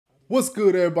What's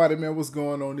good, everybody, man? What's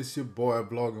going on? It's your boy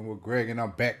Vlogging with Greg, and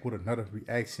I'm back with another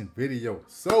reaction video.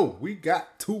 So we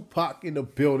got Tupac in the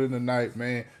building tonight,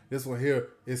 man. This one here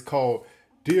is called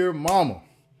Dear Mama.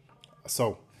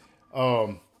 So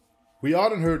we all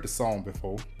done heard the song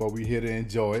before, but we here to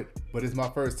enjoy it. But it's my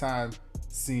first time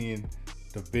seeing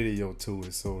the video to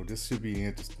it, so this should be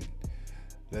interesting.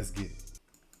 Let's get it.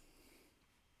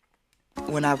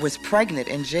 When I was pregnant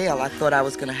in jail, I thought I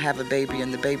was going to have a baby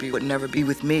and the baby would never be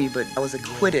with me, but I was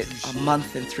acquitted a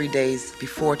month and 3 days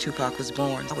before Tupac was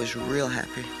born. I was real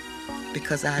happy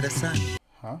because I had a son.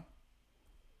 Huh?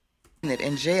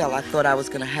 In jail, I thought I was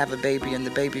going to have a baby and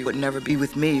the baby would never be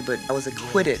with me, but I was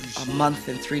acquitted a month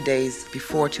and 3 days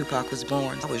before Tupac was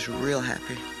born. I was real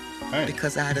happy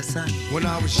because I had a son. When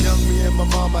I was young, me and my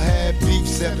mama had beef,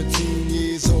 17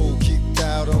 years old, kicked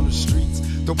out on the streets.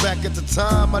 Though back at the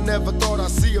time, I never thought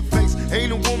I'd see her face.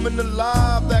 Ain't a woman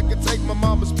alive that could take my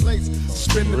mama's place.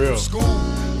 Suspended from school,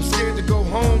 I'm scared to go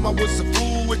home. I was a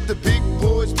fool with the big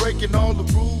boys, breaking all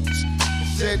the rules.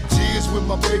 Shed tears with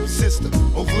my baby sister.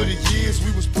 Over the years,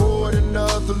 we was poor than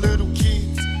other little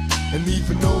kids. And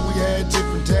even though we had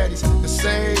different daddies, the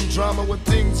same drama when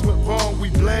things went wrong,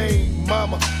 we blame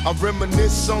mama. I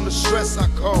reminisce on the stress I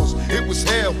caused. It was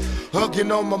hell,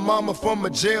 hugging on my mama from a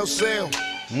jail cell.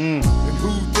 And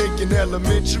who thinking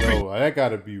elementary? Oh, that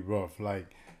gotta be rough.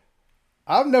 Like,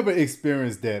 I've never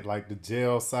experienced that, like the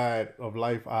jail side of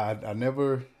life. I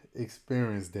never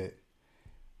experienced that.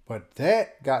 But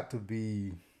that got to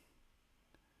be,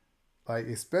 like,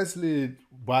 especially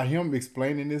by him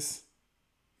explaining this,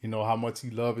 you know, how much he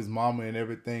loved his mama and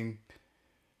everything.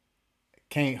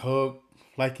 Can't hug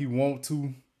like he want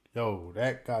to. Yo,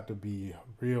 that got to be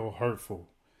real hurtful.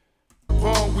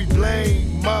 Wrong, we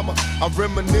blame mama. I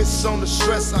reminisce on the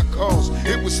stress I caused.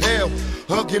 It was hell,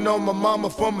 hugging on my mama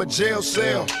from a jail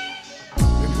cell.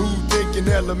 And who thinking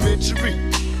elementary?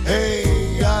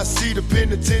 Hey, I see the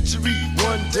penitentiary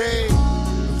one day,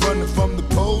 running from the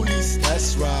police.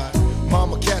 That's right.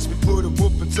 Mama catch me, put a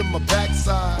whooping to my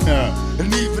backside.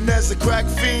 And even as a crack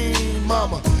fiend,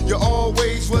 mama, you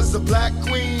always was a black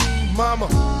queen, mama.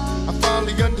 I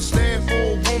finally understand, for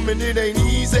a woman it ain't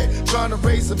easy trying to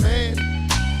raise a man.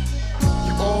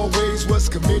 You always was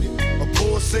committed, a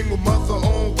poor single mother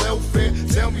on welfare.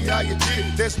 Tell me how you did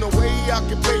it, there's no way I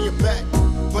can pay you back,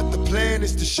 but the plan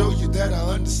is to show you that I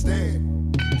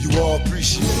understand. You all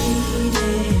appreciate it.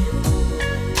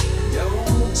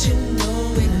 Don't you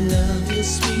know we love you,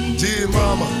 sweet dear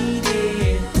mama.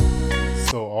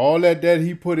 So all that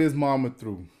he put his mama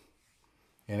through,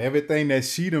 and everything that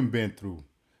she done been through,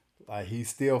 like, he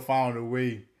still found a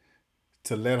way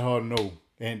to let her know.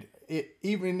 And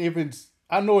even if it's,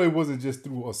 I know it wasn't just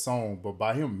through a song, but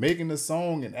by him making a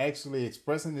song and actually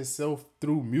expressing himself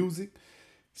through music,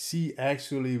 she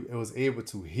actually was able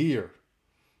to hear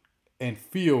and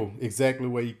feel exactly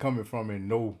where he coming from and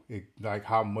know like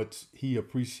how much he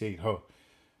appreciate her.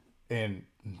 And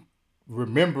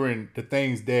remembering the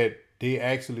things that they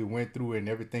actually went through and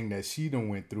everything that she done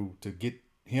went through to get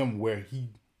him where he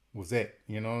was at,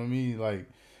 you know what I mean? Like,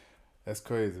 that's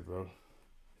crazy, bro.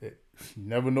 You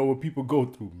never know what people go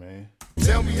through, man.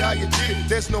 Tell me how you did it,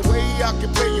 there's no way I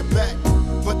can pay you back,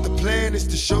 but the plan is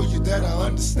to show you that I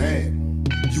understand.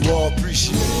 You all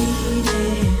appreciate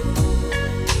it.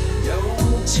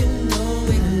 Don't you know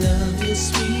we love you,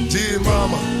 sweet dear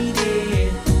mama.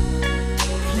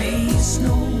 Place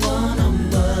no one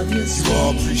above you, sweet. You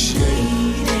all appreciate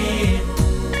it.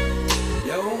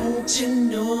 Don't you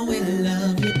know we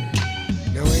love you?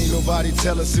 Now ain't nobody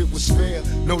tell us it was fair.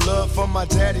 No love from my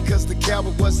daddy cause the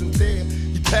coward wasn't there.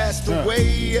 He passed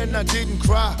away and I didn't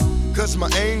cry, cause my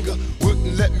anger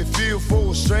wouldn't let me feel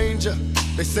for a stranger.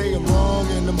 They say I'm wrong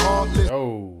and I'm heartless.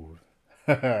 Oh.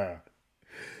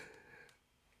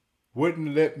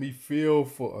 Wouldn't let me feel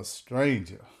for a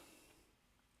stranger.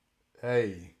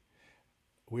 Hey,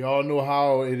 we all know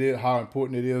how it is, how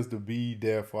important it is to be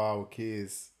there for our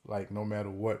kids, like, no matter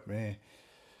what, man.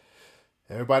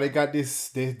 Everybody got their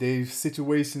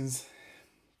situations,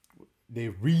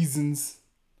 their reasons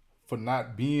for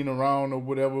not being around or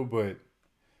whatever, but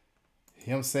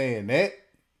him saying that,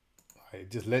 like,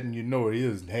 just letting you know he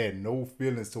had no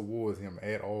feelings towards him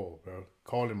at all, bro.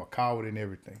 Called him a coward and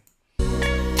everything.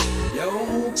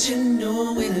 Don't you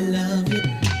know we love you?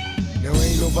 Now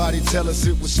ain't nobody tell us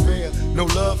it was fair. No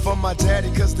love from my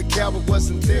daddy cause the coward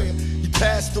wasn't there. He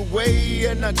passed away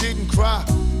and I didn't cry,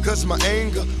 cause my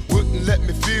anger wouldn't let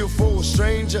me feel for a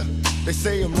stranger. They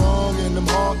say I'm wrong and I'm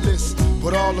heartless,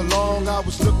 but all along I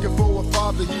was looking for a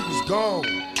father, he was gone.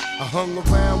 I hung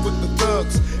around with the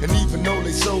thugs, and even though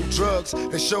they sold drugs,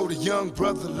 they showed a young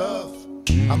brother love.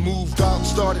 I moved out,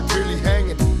 started really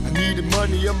hanging. I needed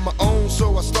money of my own,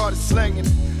 so I started slanging.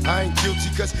 I ain't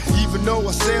guilty, cause even though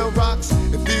I sell rocks,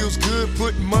 it feels good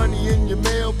putting money in your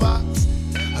mailbox.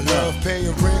 I love paying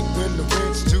rent when the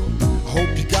rent's due. I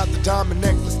hope you got the diamond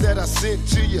necklace that I sent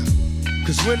to you.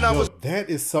 Cause when I was...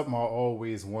 That is something I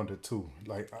always wondered too.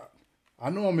 Like, I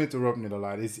know I'm interrupting it a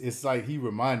lot. It's like he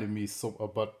reminded me so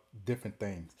about different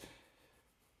things.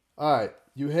 All right,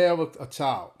 you have a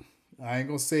child. I ain't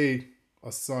gonna say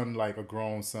a son, like a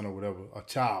grown son or whatever. A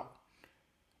child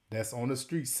that's on the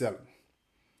street selling,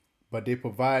 but they're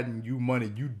providing you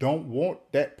money. You don't want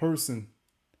that person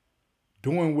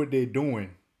doing what they're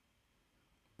doing,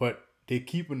 but they're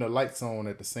keeping the lights on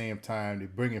at the same time. They're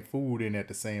bringing food in at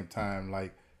the same time.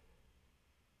 Like,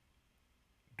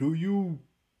 do you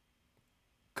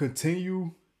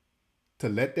continue to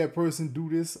let that person do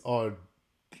this, or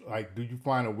like, do you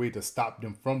find a way to stop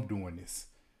them from doing this?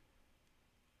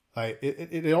 Like,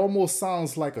 it almost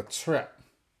sounds like a trap,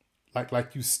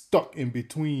 like you stuck in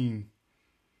between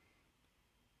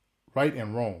right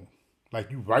and wrong,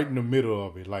 like you right in the middle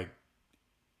of it. Like,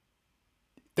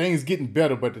 things getting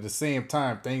better, but at the same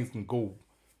time, things can go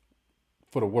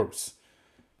for the worse.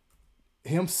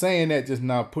 Him saying that just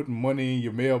now, putting money in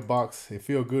your mailbox, it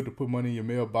feel good to put money in your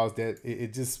mailbox. That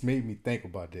it just made me think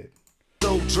about that.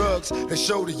 Sold drugs that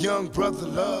showed a young brother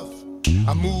love.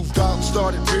 I moved out and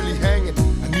started really hanging.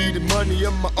 I needed money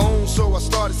of my own, so I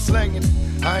started slanging.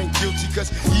 I ain't guilty,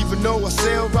 cause even though I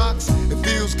sell rocks, it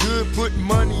feels good putting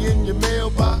money in your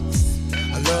mailbox.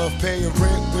 I love paying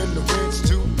rent when the rent's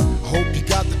due. I hope you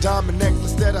got the diamond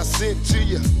necklace that I sent to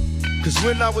you. Cause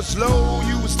when I was low,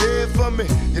 you was there for me.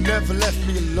 You never left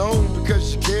me alone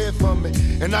because you cared for me.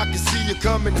 And I can see you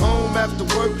coming home after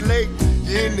work late.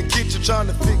 You're in the kitchen trying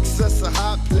to fix us a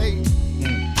hot plate.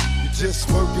 You're just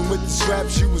working with the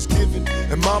scraps you was given.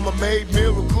 And mama made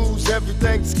miracles every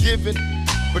Thanksgiving.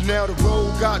 But now the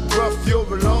road got rough, you're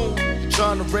alone. You're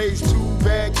trying to raise 2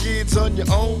 bad kids on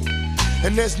your own.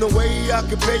 And there's no way I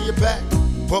can pay you back.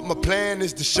 But my plan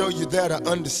is to show you that I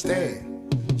understand.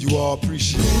 You all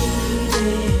appreciate it.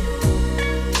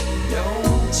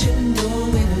 Don't you know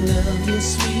we love you,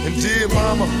 sweet and dear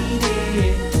mama,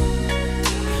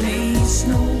 place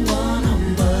no one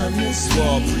above you, sweet. You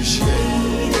all appreciate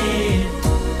it.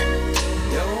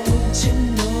 Don't you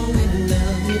know we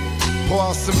love you? Pour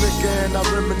out some liquor and I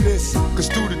reminisce. Cause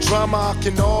through the drama I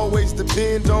can always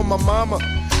depend on my mama.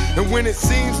 And when it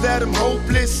seems that I'm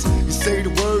hopeless, you say the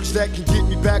words that can get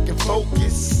me back in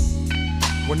focus.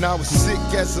 When I was sick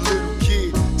as a little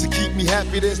kid, to keep me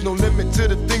happy, there's no limit to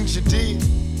the things you did.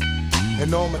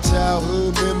 And all my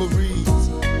childhood memories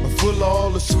are full of all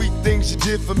the sweet things you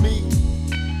did for me.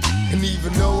 And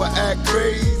even though I act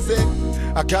crazy,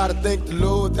 I gotta thank the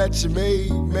Lord that you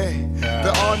made me.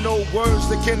 There are no words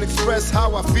that can express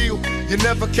how I feel. You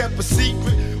never kept a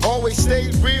secret, always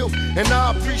stayed real. And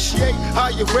I appreciate how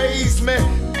you raised me,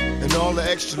 and all the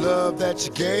extra love that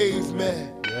you gave me.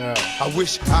 I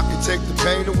wish I could take the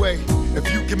pain away.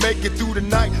 If you can make it through the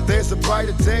night, there's a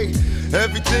brighter day.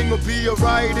 Everything will be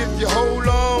alright if you hold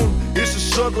on. It's a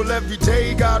struggle every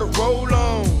day, gotta roll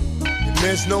on. And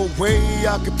there's no way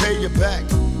I can pay you back.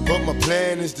 But my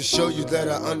plan is to show you that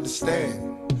I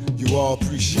understand. You all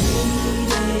appreciate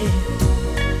it.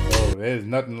 Oh, there's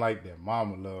nothing like that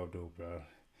mama love though, bro.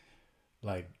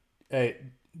 Like, hey,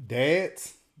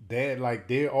 dads, like,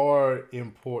 they are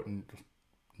important.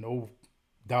 No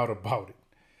doubt about it.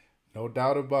 No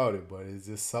doubt about it. But it's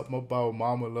just something about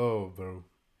mama love, bro.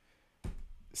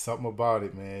 Something about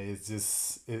it, man. It's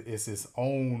just, it's its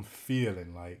own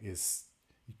feeling. Like, it's,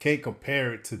 you can't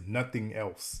compare it to nothing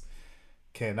else.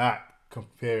 Cannot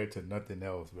compare it to nothing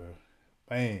else, bro.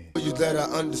 Man. You that I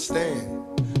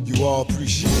understand. You all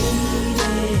appreciate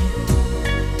it.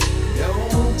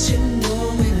 Don't you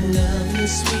know we love you,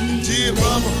 sweet dear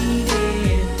mama.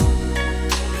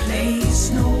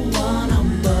 Place no one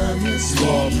above you, sweet. You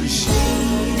all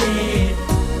appreciate it.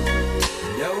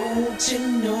 Don't you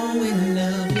know we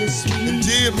love you, sweet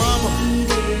dear mama.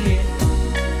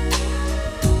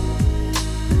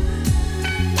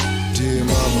 Dear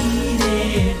mama.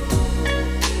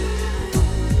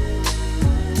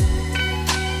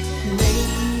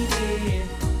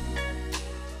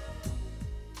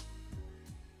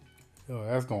 Yo,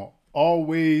 that's gonna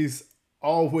always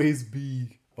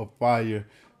be a fire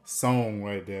song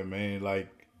right there, man. Like,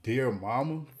 Dear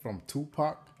Mama from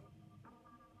Tupac.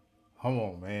 Come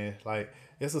on, man. Like,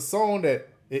 it's a song that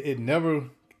it'll never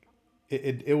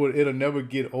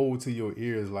get old to your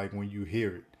ears. Like, when you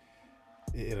hear it,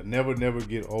 it'll never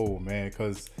get old, man.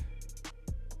 Because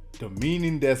the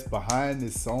meaning that's behind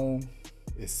this song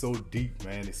is so deep,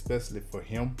 man. Especially for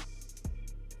him.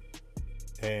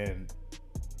 And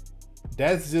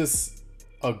that's just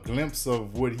a glimpse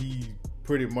of what he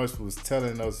pretty much was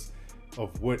telling us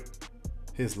of what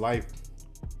his life,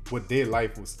 what their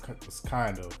life was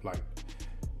kind of like.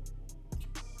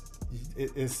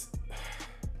 It's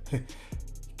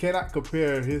cannot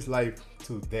compare his life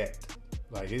to that.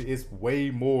 Like it's way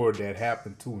more that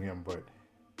happened to him, but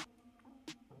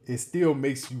it still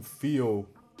makes you feel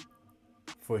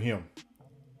for him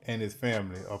and his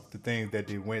family of the things that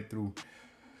they went through.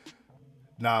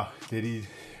 Now, did he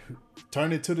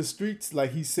turn it to the streets?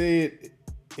 Like he said,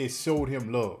 it showed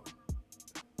him love.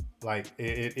 Like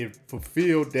it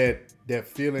fulfilled that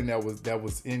feeling that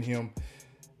was in him.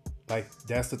 Like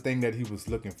that's the thing that he was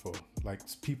looking for. Like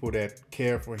people that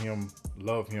care for him,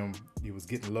 love him. He was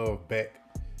getting love back,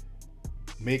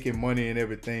 making money and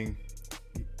everything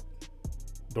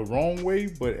the wrong way,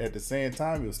 but at the same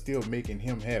time, it was still making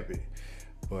him happy.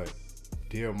 But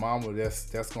Dear Mama, that's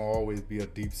gonna always be a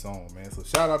deep song, man. So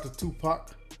shout out to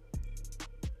Tupac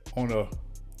on a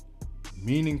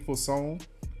meaningful song,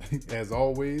 as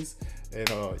always. And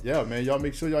yeah, man, y'all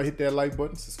make sure y'all hit that like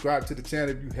button. Subscribe to the channel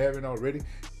if you haven't already.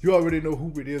 You already know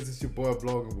who it is. It's your boy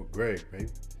Blogging with Greg, baby.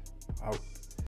 Out.